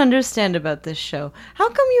I don't understand about this show. How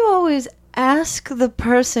come you always ask the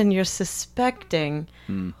person you're suspecting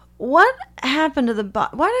what happened to the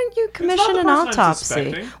body? Why don't you commission the an person I'm autopsy?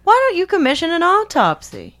 suspecting. Why don't you commission an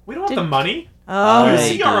autopsy? We don't have the money. Oh, You I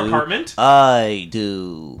see our do. apartment. I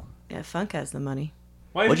do. yeah, Funk has the money.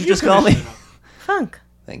 Why What'd did you just call me? commission it? Funk.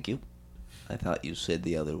 Thank you. I thought you said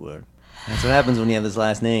the other word. That's what happens when you have this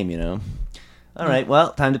last name, you know. All right,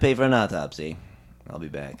 well, time to pay for an autopsy. I'll be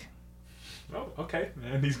back. Oh, okay.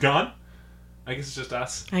 And he's gone? I guess it's just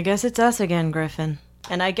us. I guess it's us again, Griffin.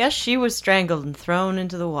 And I guess she was strangled and thrown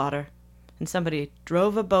into the water. And somebody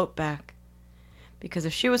drove a boat back. Because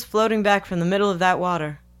if she was floating back from the middle of that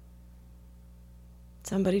water,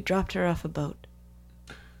 somebody dropped her off a boat.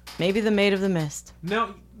 Maybe the Maid of the Mist.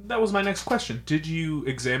 Now, that was my next question. Did you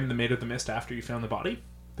examine the Maid of the Mist after you found the body?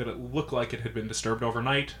 Did it look like it had been disturbed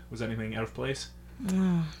overnight? Was anything out of place?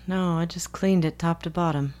 No, I just cleaned it top to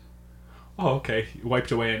bottom. Oh, okay. You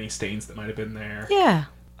wiped away any stains that might have been there. Yeah.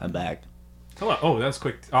 I'm back. Hello. Oh, that was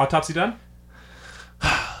quick. Autopsy done?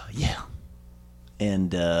 Yeah.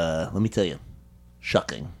 And let me tell you,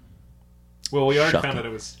 shocking. Well, we already Shocking. found that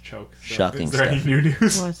it was choke. So Shocking is there any stuff. new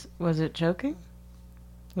news? Was it choking?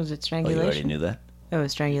 Was it Oh, strangulation? you already knew that? It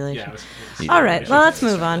was strangulation. Yeah. It was All right, well, let's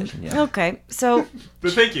move on. Yeah. Okay, so,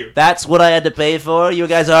 But thank you. That's what I had to pay for? You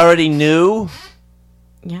guys already knew?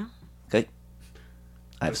 yeah. Okay.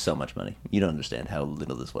 I have so much money. You don't understand how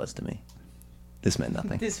little this was to me. This meant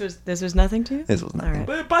nothing. This was nothing to you? This was nothing. All right.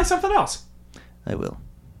 But buy something else. I will.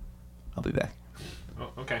 I'll be back. Oh,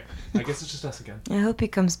 okay. I guess it's just us again. I hope he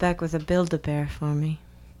comes back with a Build-A-Bear for me.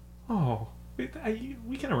 Oh,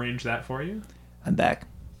 we can arrange that for you. I'm back.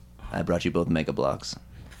 I brought you both Mega Blocks.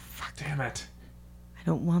 Damn it. I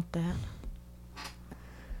don't want that.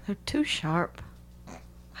 They're too sharp.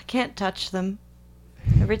 I can't touch them.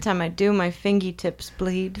 Every time I do, my fingy tips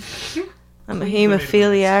bleed. I'm a Clean the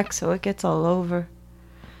hemophiliac, so it gets all over.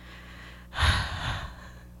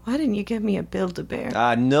 Why didn't you give me a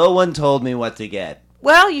Build-A-Bear? No one told me what to get.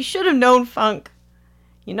 Well, you should have known Funk.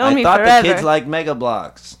 You know I me thought forever. the kids liked Mega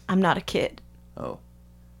Blocks. I'm not a kid. Oh.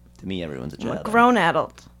 To me, everyone's a I'm a child. grown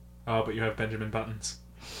adult. Oh, but you have Benjamin Buttons.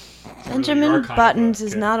 Benjamin kind of a Buttons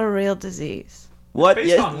is kid. not a real disease. What? Based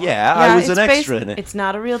Yeah, on what? yeah, I was it's an extra in it. It's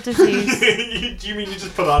not a real disease. Do you mean you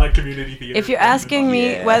just put on a community theater? If you're asking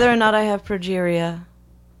me Yeah. whether or not I have progeria,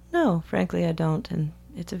 no, frankly I don't, and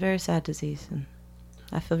it's a very sad disease, and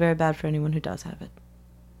I feel very bad for anyone who does have it.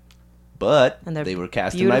 But And they're they were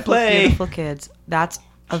cast in beautiful, my play. beautiful kids. That's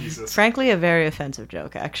Jesus. frankly a very offensive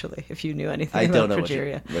joke, actually. If you knew anything I about don't know what you're,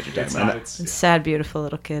 progeria, what you're talking It's about. not. It's, it's sad, beautiful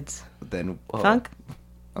little kids. Then, oh, Funk,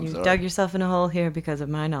 I'm you've sorry. dug yourself in a hole here because of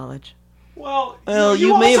my knowledge. well, Well, you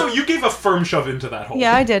you may also have- you gave a firm shove into that hole.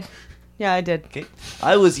 Yeah, I did. Yeah, I did. Okay.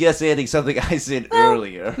 I was yes-anding something I said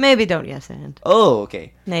earlier. Maybe don't yes and. Oh,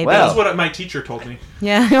 okay. Maybe. That's Well, what my teacher told me.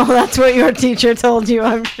 Yeah, well, that's what your teacher told you,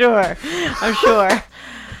 I'm sure. I'm sure.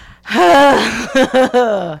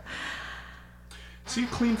 So you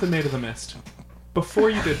cleaned the Maid of the Mist. Before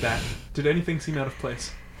you did that, did anything seem out of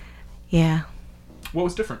place? Yeah. What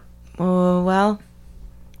was different? Oh, well,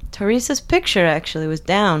 Teresa's picture actually was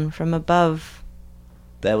down from above.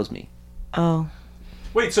 that was me. Oh.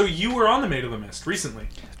 Wait, so you were on the Maid of the Mist recently?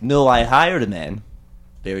 No, I hired a man.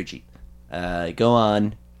 Very cheap. Go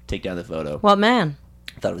on, take down the photo. What man?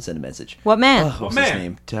 I thought it would send a message. What man? Oh, what's man? his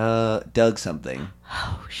name? Doug something.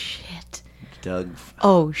 Oh, shit. Doug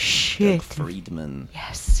shit. Friedman.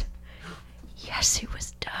 Yes, it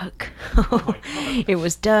was Doug. It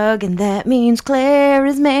was Doug, and that means Claire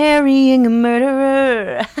is marrying a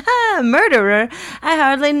murderer. Murderer? I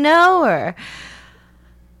hardly know her.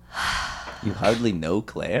 You hardly know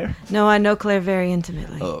Claire? No, I know Claire very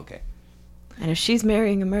intimately. Oh, okay. And if she's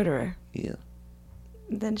marrying a murderer, Yeah.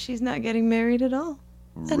 then she's not getting married at all.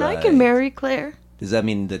 And I can marry Claire. Does that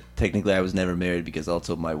mean that technically I was never married because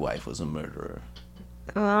also my wife was a murderer?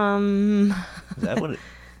 Is that what it...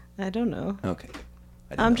 I don't know. Okay.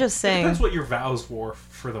 I'm just saying. Depends what your vows were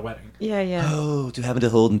for the wedding. Yeah. Oh, to have and to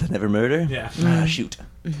hold and to never murder? Yeah. Ah, shoot.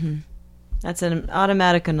 Mm-hmm. That's an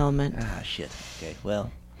automatic annulment. Ah, shit. Okay,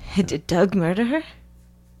 well. Did Doug murder her?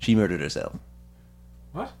 She murdered herself.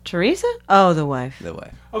 What? Teresa? Oh, the wife. The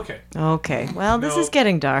wife. Okay. Okay. Well, this No, is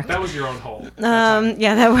getting dark. That was your own hole.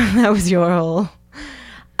 Yeah, that was your hole.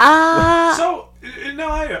 So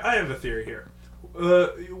now I have a theory here.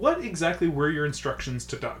 What exactly were your instructions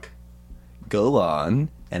to Doug? Go on,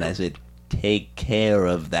 and I said, take care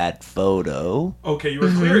of that photo. Okay, you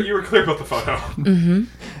were clear. You were clear about the photo. Mm-hmm.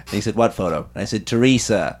 And he said, what photo? And I said,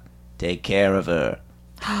 Teresa, take care of her.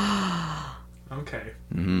 Okay.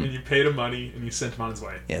 Mm-hmm. And you paid him money, and you sent him on his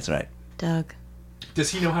way. Yeah, that's right. Doug. Does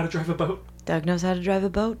he know how to drive a boat? Doug knows how to drive a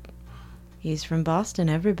boat. He's from Boston.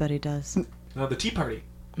 Everybody does. The Tea Party.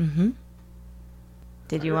 Mm-hmm.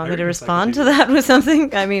 Did you I want me heard to you respond said to that with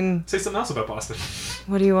something? I mean, Say something else about Boston.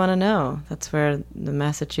 what do you want to know? That's where the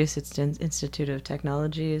Massachusetts Institute of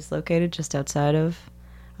Technology is located, just outside of,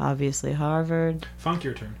 obviously, Harvard. Funk,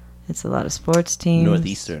 your turn. It's a lot of sports teams.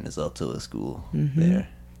 Northeastern is also a school there.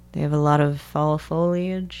 They have a lot of fall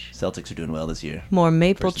foliage. Celtics are doing well this year. More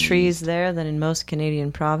maple First in the trees East. there than in most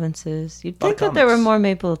Canadian provinces. You'd Lot of think that there were comics. more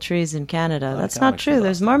maple trees in Canada. Lot of That's not comics in true.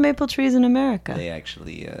 There's Boston. more maple trees in America. They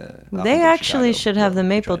actually... They actually should have the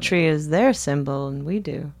maple tree as their symbol, and we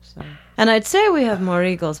do. So. And I'd say we have more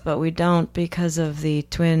eagles, but we don't because of the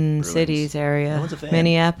Twin Bruins. Cities No area. one's a fan.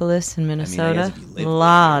 Minneapolis and I Minnesota. guess if you live A there,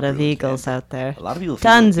 lot you're a of Bruins eagles fan. out there. A lot of people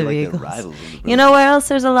Tons feel of like they're eagles. rivals in the You Bruins. know where else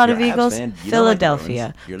there's a lot You're of a Habs eagles? fan. You don't like the Philadelphia.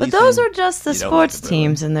 Bruins. You're But Leafs those fan. are just the You don't like sports the teams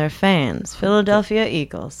Bruins. and their fans. Philadelphia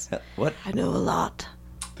Eagles. What? I know a lot.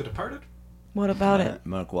 The Departed? What about it?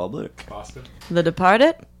 Mark Wahlberg. Boston. The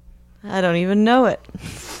Departed? I don't even know it.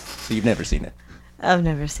 So you've never seen it. I've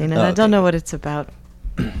never seen it. Oh, I don't okay. know what it's about.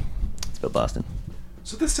 It's about Boston.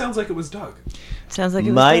 So this sounds like it was Doug. Sounds like it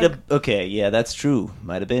was Might Doug. have... Okay, yeah, that's true.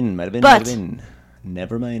 Might have been. But-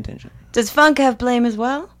 Never my intention. Does Funk have blame as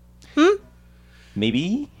well?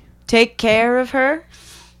 Maybe? Take care of her?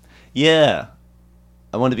 Yeah.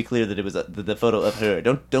 I want to be clear that it was the photo of her.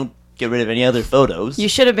 Don't get rid of any other photos. You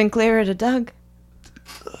should have been clearer to Doug.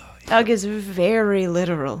 Doug is very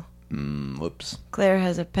literal. Whoops. Claire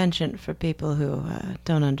has a penchant for people who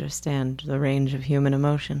don't understand the range of human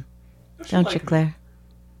emotion. Don't you, Claire?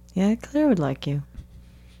 Yeah, Claire would like you.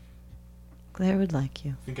 Claire would like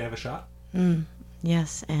you. Think I have a shot?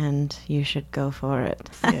 Yes, and you should go for it.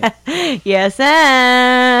 Yeah. Yes,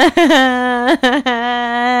 and...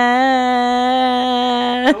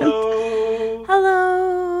 Hello.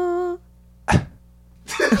 Hello.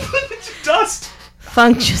 Dust.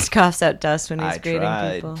 Funk just coughs out dust when he's I greeting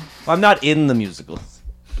tried. people. Well, I'm not in the musicals.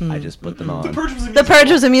 I just put them on. The Purge was a The Purge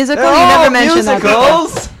was a musical? They're You all never mentioned that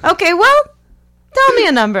musicals. before. Okay, well, tell me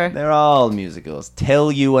a number. They're all musicals.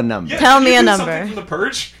 Tell you a number. Yeah, Tell did me you a do number. something from The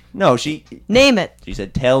Purge? No, she Name it.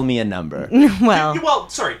 said, tell me a number. Well, Well,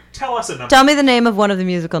 sorry. Tell us a number. tell me the name of one of the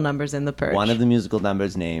musical numbers in The Purge. One of the musical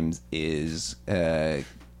numbers' names is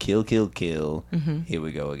Kill, Kill, Kill. Here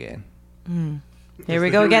we go again. Here we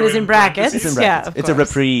go again is in brackets. It's in Yeah, brackets. of It's a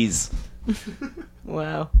course. reprise.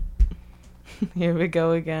 Wow. Here we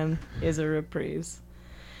go again is a reprise.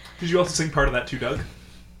 Did you also sing part of that too, Doug?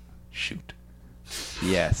 Shoot.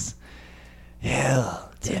 Yes.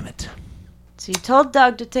 Hell, damn it. So you told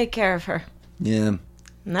Doug to take care of her. Yeah. And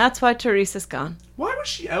that's why Teresa's gone. Why was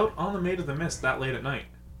she out on the Maid of the Mist that late at night?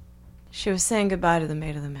 She was saying goodbye to the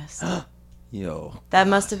Maid of the Mist. Yo. That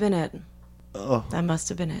must have been it. Oh, That must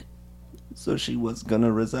have been it. so she was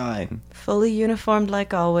gonna resign. Fully uniformed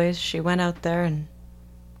like always, she went out there and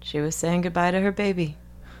she was saying goodbye to her baby.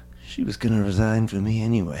 She was gonna resign for me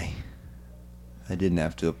anyway. I didn't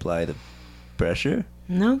have to apply the pressure.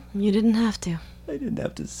 No, you didn't have to. I didn't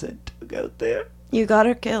have to send Doug out there. You got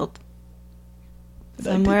her killed. And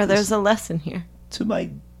I Somewhere did this there's a lesson here. to my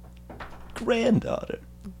granddaughter.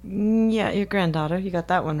 Yeah, your granddaughter. You got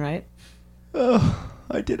that one right. Oh,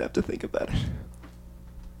 I did have to think about it.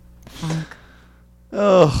 Funk.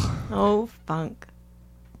 Oh, Oh, Funk.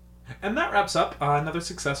 And that wraps up another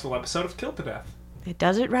successful episode of Killed to Death.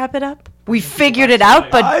 Does it wrap it up? We figured it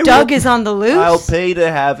out, but Doug is on the loose. I'll pay to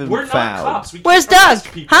have him We're found. not cops. We Where's can't arrest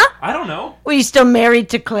Doug? people. Huh? I don't know. Were you still married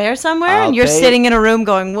to Claire somewhere? I'll and you're pay- sitting in a room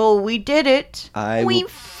going, well, we did it. We will-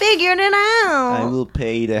 figured it out. I will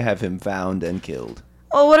pay to have him found and killed.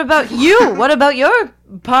 Well, what about you? What about your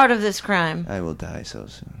part of this crime? I will die so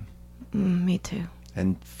soon. Me too.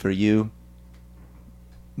 And for you,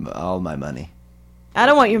 all my money. I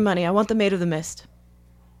don't want your money. I want the Maid of the Mist.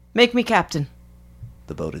 Make me captain.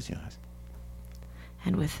 The boat is yours.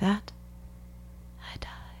 And with that, I die.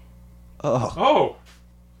 Oh, Oh.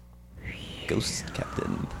 ghost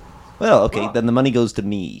captain. Well, okay, Well- then the money goes to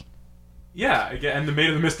me. Yeah, again, and the Maid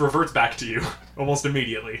of the Mist reverts back to you almost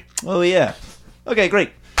immediately. Oh, yeah. Okay, great.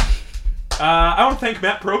 I want to thank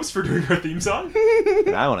Matt Probst for doing our theme song.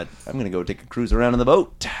 And I'm gonna go take a cruise around in the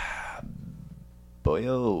boat.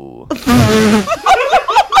 Boyo.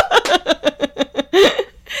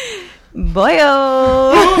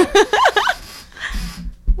 Boyo.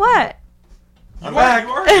 What? I'm back. You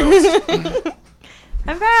are a ghost.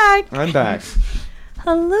 I'm back. I'm back.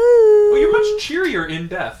 Hello. Well, you're much cheerier in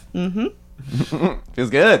death. Feels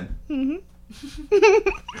good.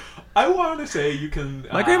 I want to say you can...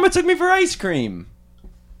 My grandma took me for ice cream.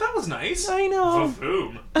 That was nice. I know.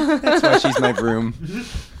 Boom. That's why she's my broom.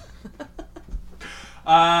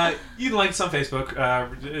 You can like us on Facebook.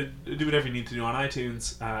 Do whatever you need to do on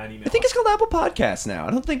iTunes. And email I think it's called Apple Podcasts now.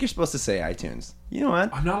 I don't think you're supposed to say iTunes. You know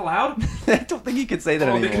what? I'm not allowed? I don't think you can say that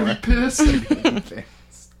Oh, they anymore. can be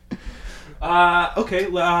pissed. Okay,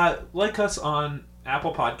 like us on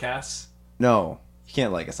Apple Podcasts. No, you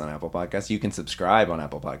can't like us on Apple Podcasts. You can subscribe on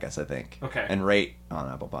Apple Podcasts, I think. Okay. And rate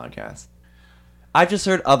on Apple Podcasts. I've just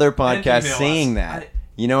heard other podcasts email saying us. that.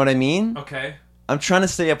 You know what I mean? Okay. I'm trying to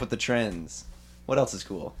stay up with the trends. What else is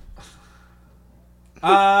cool? You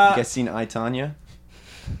Uh, guys seen I, Tanya?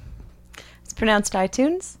 It's pronounced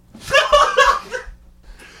iTunes.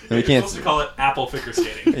 We you're can't. supposed to call it Apple Figure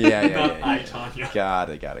Skating. Yeah, Not yeah. I, Tanya. Got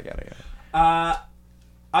it.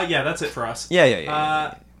 Yeah, that's it for us.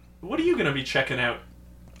 Yeah. What are you going to be checking out?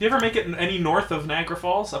 Do you ever make it any north of Niagara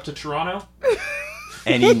Falls, up to Toronto?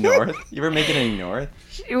 Any north? You ever make it any north?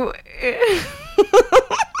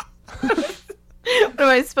 What am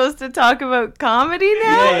I supposed to talk about? Comedy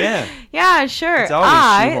now? Yeah. Yeah, sure. It's always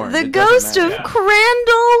I, shoehorned. the It doesn't ghost matter. of Yeah.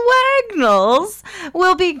 Crandall Wagnalls,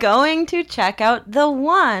 will be going to check out The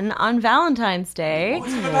One on Valentine's Day. Oh,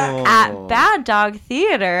 it's coming back. At Bad Dog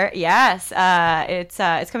Theater. Yes,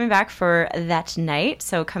 it's coming back for that night,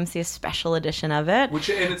 so come see a special edition of it. And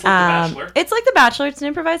it's like The Bachelor. It's like The Bachelor. It's an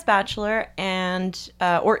improvised bachelor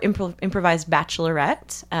or improvised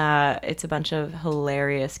bachelorette. It's a bunch of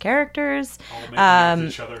hilarious characters. All making out with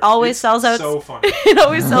each other. Always It's sells out. so funny. It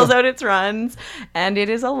always sells out its runs, and it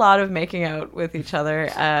is a lot of making out with each other.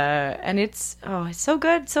 And it's so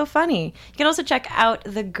good, so funny. You can also check out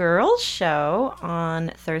The Girls Show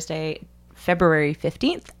on Thursday, February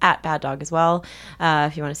 15th at Bad Dog as well,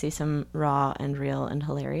 if you want to see some raw and real and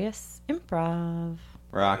hilarious improv.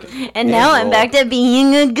 Rock. And now I'm back to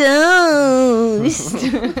being a ghost.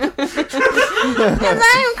 Because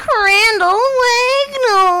I'm Crandall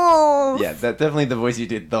Wagnalls. Yeah, that definitely the voice you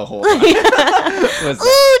did the whole time. Was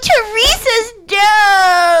Ooh, Teresa's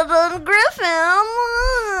dead on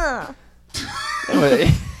Griffin.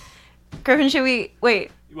 Griffin, should we...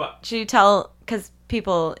 Wait, What? should you tell... Because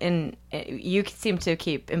people in... You seem to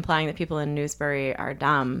keep implying that people in Newsbury are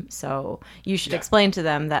dumb, so you should explain to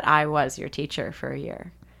them that I was your teacher for a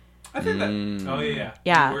year. I think that... Oh, yeah.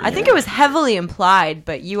 Yeah, You were- I think it was heavily implied,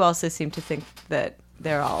 but you also seem to think that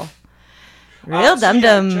they're all real so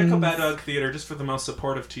dum-dums. check out Bad Dog Theater just for the most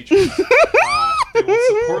supportive teachers. They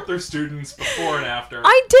will support their students before and after.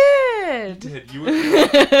 I did! Did you?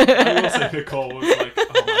 I will say Nicole was like, oh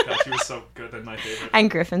my god, she was so good and my favorite.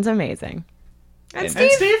 And Griffin's amazing. And And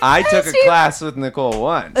Steve? Steve? I And took a Steve? class with Nicole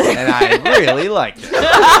once, and I really liked it.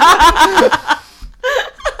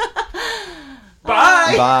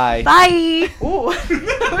 Bye. Bye. Bye! Ooh,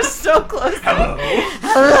 that was so close. Hello.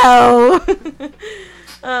 Hello!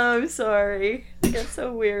 Oh, I'm sorry. It gets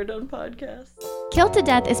so weird on podcasts. Killed to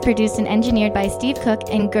Death is produced and engineered by Steve Cook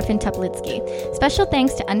and Griffin Tuplitsky. Special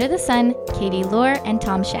thanks to Under the Sun, Katie Lohr, and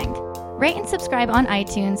Tom Schenk. Rate and subscribe on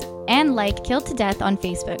iTunes and like Killed to Death on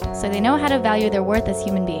Facebook so they know how to value their worth as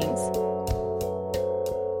human beings.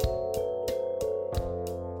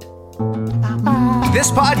 This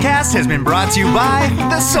podcast has been brought to you by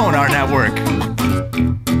the Sonar Network.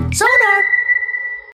 Sonar!